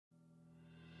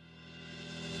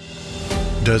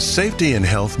Does safety and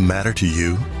health matter to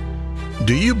you?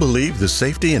 Do you believe the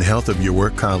safety and health of your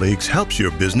work colleagues helps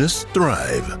your business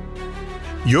thrive?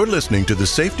 You're listening to the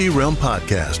Safety Realm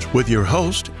Podcast with your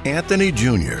host, Anthony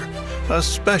Jr., a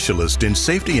specialist in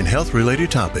safety and health-related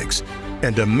topics,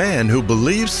 and a man who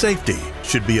believes safety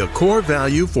should be a core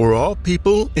value for all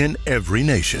people in every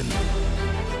nation.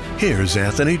 Here's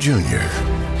Anthony Jr.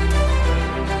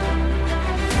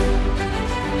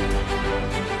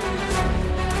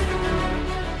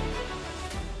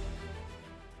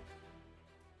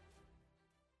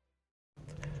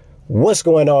 What's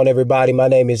going on, everybody? My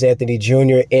name is Anthony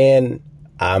Jr. and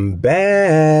I'm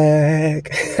back.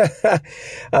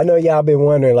 I know y'all been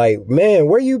wondering, like, man,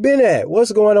 where you been at?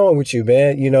 What's going on with you,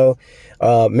 man?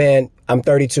 Man, I'm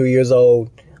 32 years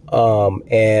old.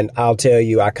 And I'll tell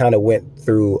you, I kind of went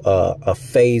through a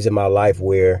phase in my life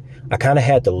where I kind of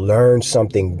had to learn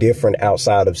something different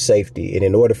outside of safety. And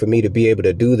in order for me to be able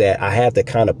to do that, I had to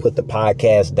kind of put the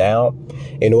podcast down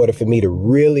in order for me to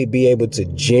really be able to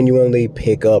genuinely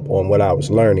pick up on what I was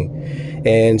learning.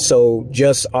 And so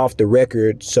just off the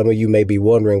record, some of you may be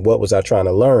wondering, what was I trying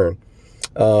to learn?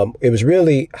 It was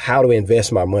really how to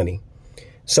invest my money.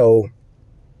 So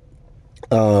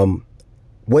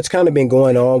what's kind of been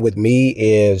going on with me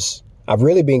is I've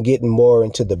really been getting more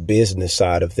into the business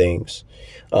side of things.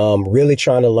 Really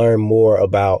trying to learn more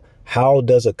about how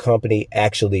does a company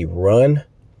actually run?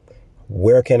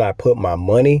 Where can I put my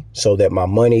money so that my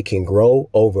money can grow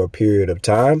over a period of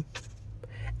time?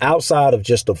 Outside of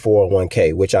just the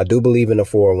 401k, which I do believe in the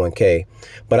 401k,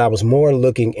 but I was more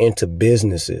looking into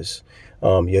businesses,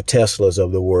 your Teslas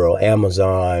of the world,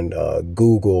 Amazon,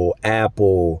 Google,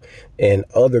 Apple, and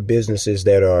other businesses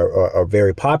that are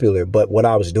very popular. But what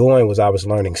I was doing was I was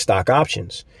learning stock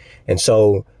options. And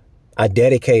so I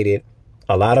dedicated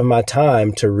a lot of my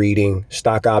time to reading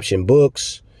stock option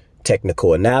books.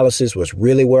 Technical analysis was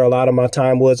really where a lot of my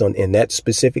time was in that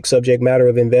specific subject matter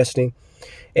of investing.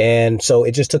 And so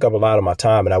it just took up a lot of my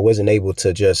time, and I wasn't able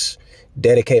to just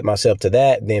dedicate myself to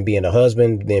that, then being a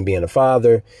husband, then being a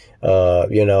father. I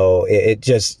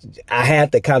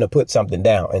had to kind of put something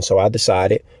down. And so I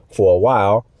decided for a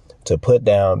while to put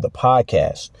down the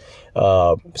podcast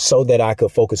so that I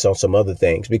could focus on some other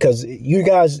things, because you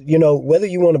guys, whether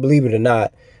you want to believe it or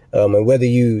not, and whether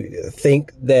you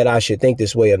think that I should think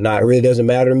this way or not, it really doesn't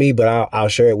matter to me, but I'll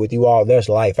share it with you all. There's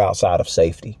life outside of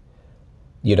safety.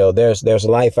 There's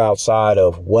life outside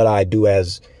of what I do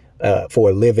as for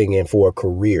a living and for a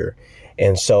career.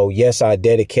 And so, yes, I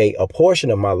dedicate a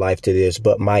portion of my life to this,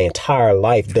 but my entire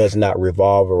life does not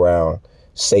revolve around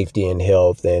safety and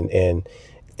health and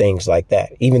things like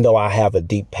that. Even though I have a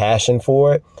deep passion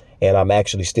for it, and I'm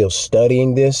actually still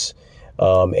studying this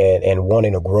and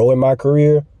wanting to grow in my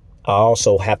career, I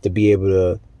also have to be able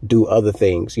to do other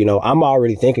things. I'm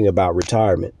already thinking about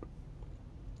retirement.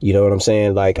 You know what I'm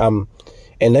saying?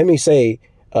 And let me say,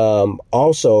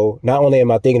 also, not only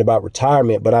am I thinking about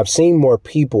retirement, but I've seen more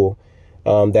people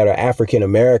that are African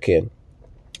American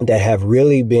that have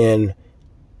really been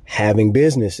having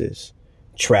businesses,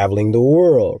 traveling the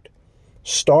world,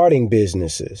 starting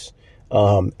businesses,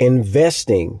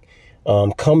 investing,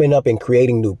 coming up and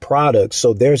creating new products.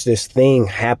 So there's this thing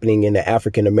happening in the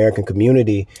African American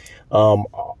community. I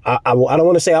don't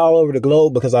want to say all over the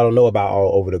globe, because I don't know about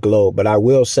all over the globe, but I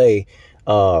will say,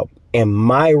 in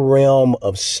my realm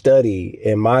of study,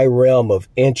 in my realm of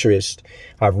interest,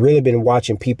 I've really been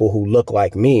watching people who look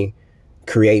like me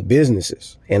create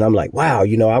businesses. And I'm like, wow,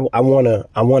 I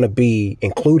want to be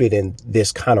included in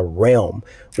this kind of realm.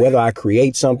 Whether I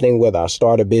create something, whether I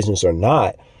start a business or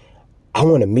not, I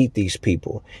want to meet these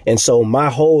people. And so my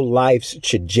whole life's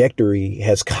trajectory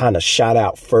has kind of shot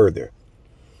out further.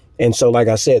 And so, like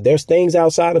I said, there's things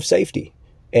outside of safety.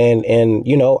 And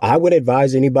I would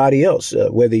advise anybody else,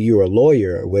 whether you're a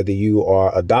lawyer, whether you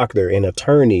are a doctor, an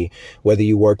attorney, whether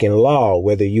you work in law,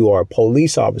 whether you are a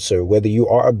police officer, whether you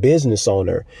are a business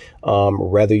owner,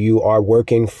 whether you are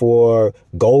working for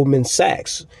Goldman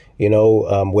Sachs,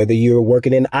 whether you're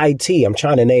working in IT, I'm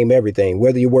trying to name everything,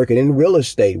 whether you're working in real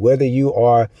estate, whether you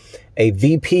are a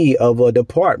VP of a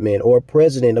department or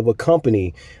president of a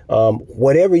company,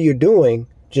 whatever you're doing,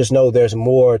 just know there's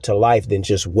more to life than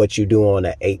just what you do on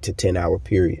an 8 to 10 hour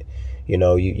period.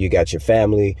 You got your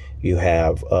family, you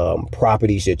have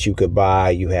properties that you could buy,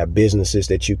 you have businesses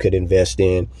that you could invest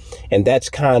in. And that's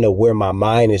kind of where my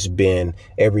mind has been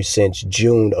ever since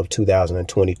June of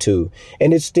 2022.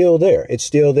 And it's still there. It's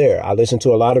still there. I listen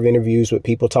to a lot of interviews with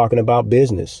people talking about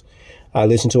business. I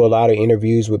listen to a lot of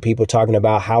interviews with people talking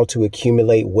about how to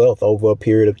accumulate wealth over a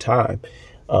period of time.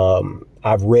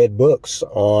 I've read books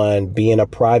on being a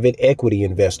private equity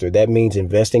investor. That means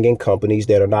investing in companies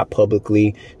that are not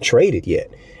publicly traded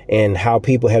yet, and how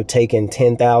people have taken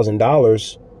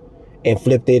 $10,000 and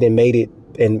flipped it and made it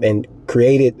and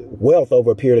created wealth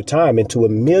over a period of time into $1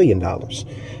 million.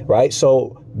 Right.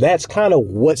 So that's kind of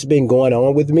what's been going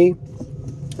on with me.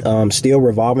 Still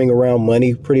revolving around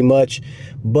money pretty much.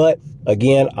 But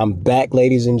again, I'm back,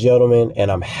 ladies and gentlemen,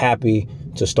 and I'm happy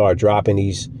to start dropping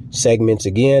these segments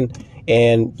again.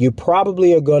 And you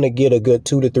probably are going to get a good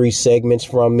 2 to 3 segments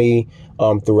from me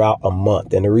throughout a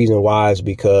month. And the reason why is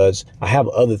because I have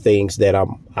other things that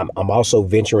I'm also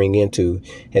venturing into.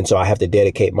 And so I have to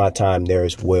dedicate my time there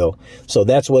as well. So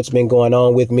that's what's been going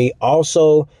on with me.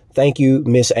 Also, thank you,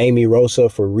 Miss Amy Rosa,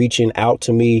 for reaching out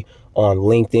to me on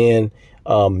LinkedIn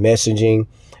messaging.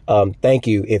 Thank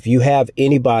you. If you have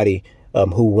anybody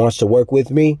who wants to work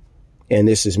with me, and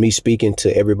this is me speaking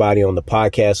to everybody on the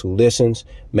podcast who listens,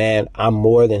 man, I'm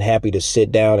more than happy to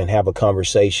sit down and have a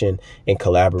conversation and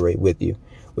collaborate with you.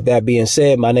 With that being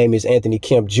said, my name is Anthony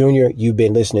Kemp Jr. You've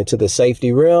been listening to The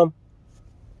Safety Realm.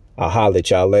 I'll holler at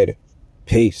y'all later.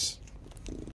 Peace.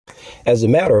 As a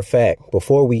matter of fact,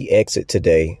 before we exit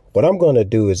today, what I'm going to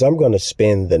do is I'm going to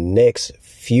spend the next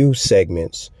few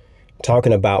segments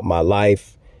talking about my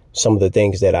life, some of the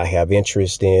things that I have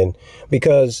interest in,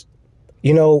 because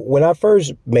you know, when I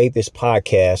first made this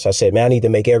podcast, I said, man, I need to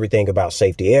make everything about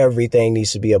safety. Everything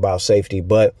needs to be about safety.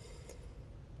 But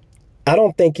I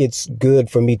don't think it's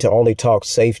good for me to only talk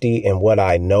safety and what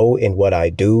I know and what I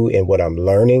do and what I'm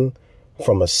learning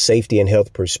from a safety and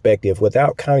health perspective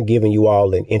without kind of giving you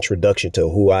all an introduction to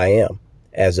who I am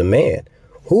as a man.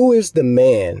 Who is the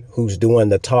man who's doing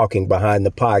the talking behind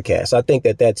the podcast? I think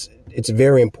it's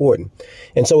very important.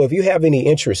 And so if you have any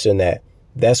interest in that,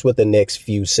 that's what the next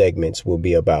few segments will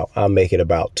be about. I'll make it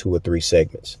about 2 or 3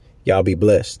 segments. Y'all be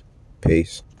blessed.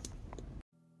 Peace.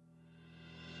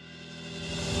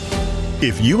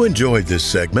 If you enjoyed this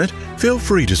segment, feel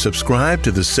free to subscribe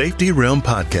to the Safety Realm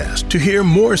podcast to hear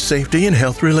more safety and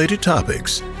health related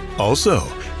topics. Also,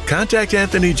 contact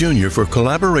Anthony Jr. for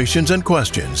collaborations and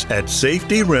questions at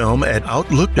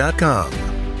safetyrealm@outlook.com.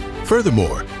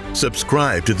 Furthermore,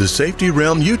 subscribe to the Safety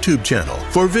Realm YouTube channel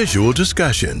for visual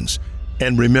discussions.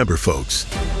 And remember, folks,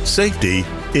 safety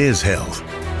is health.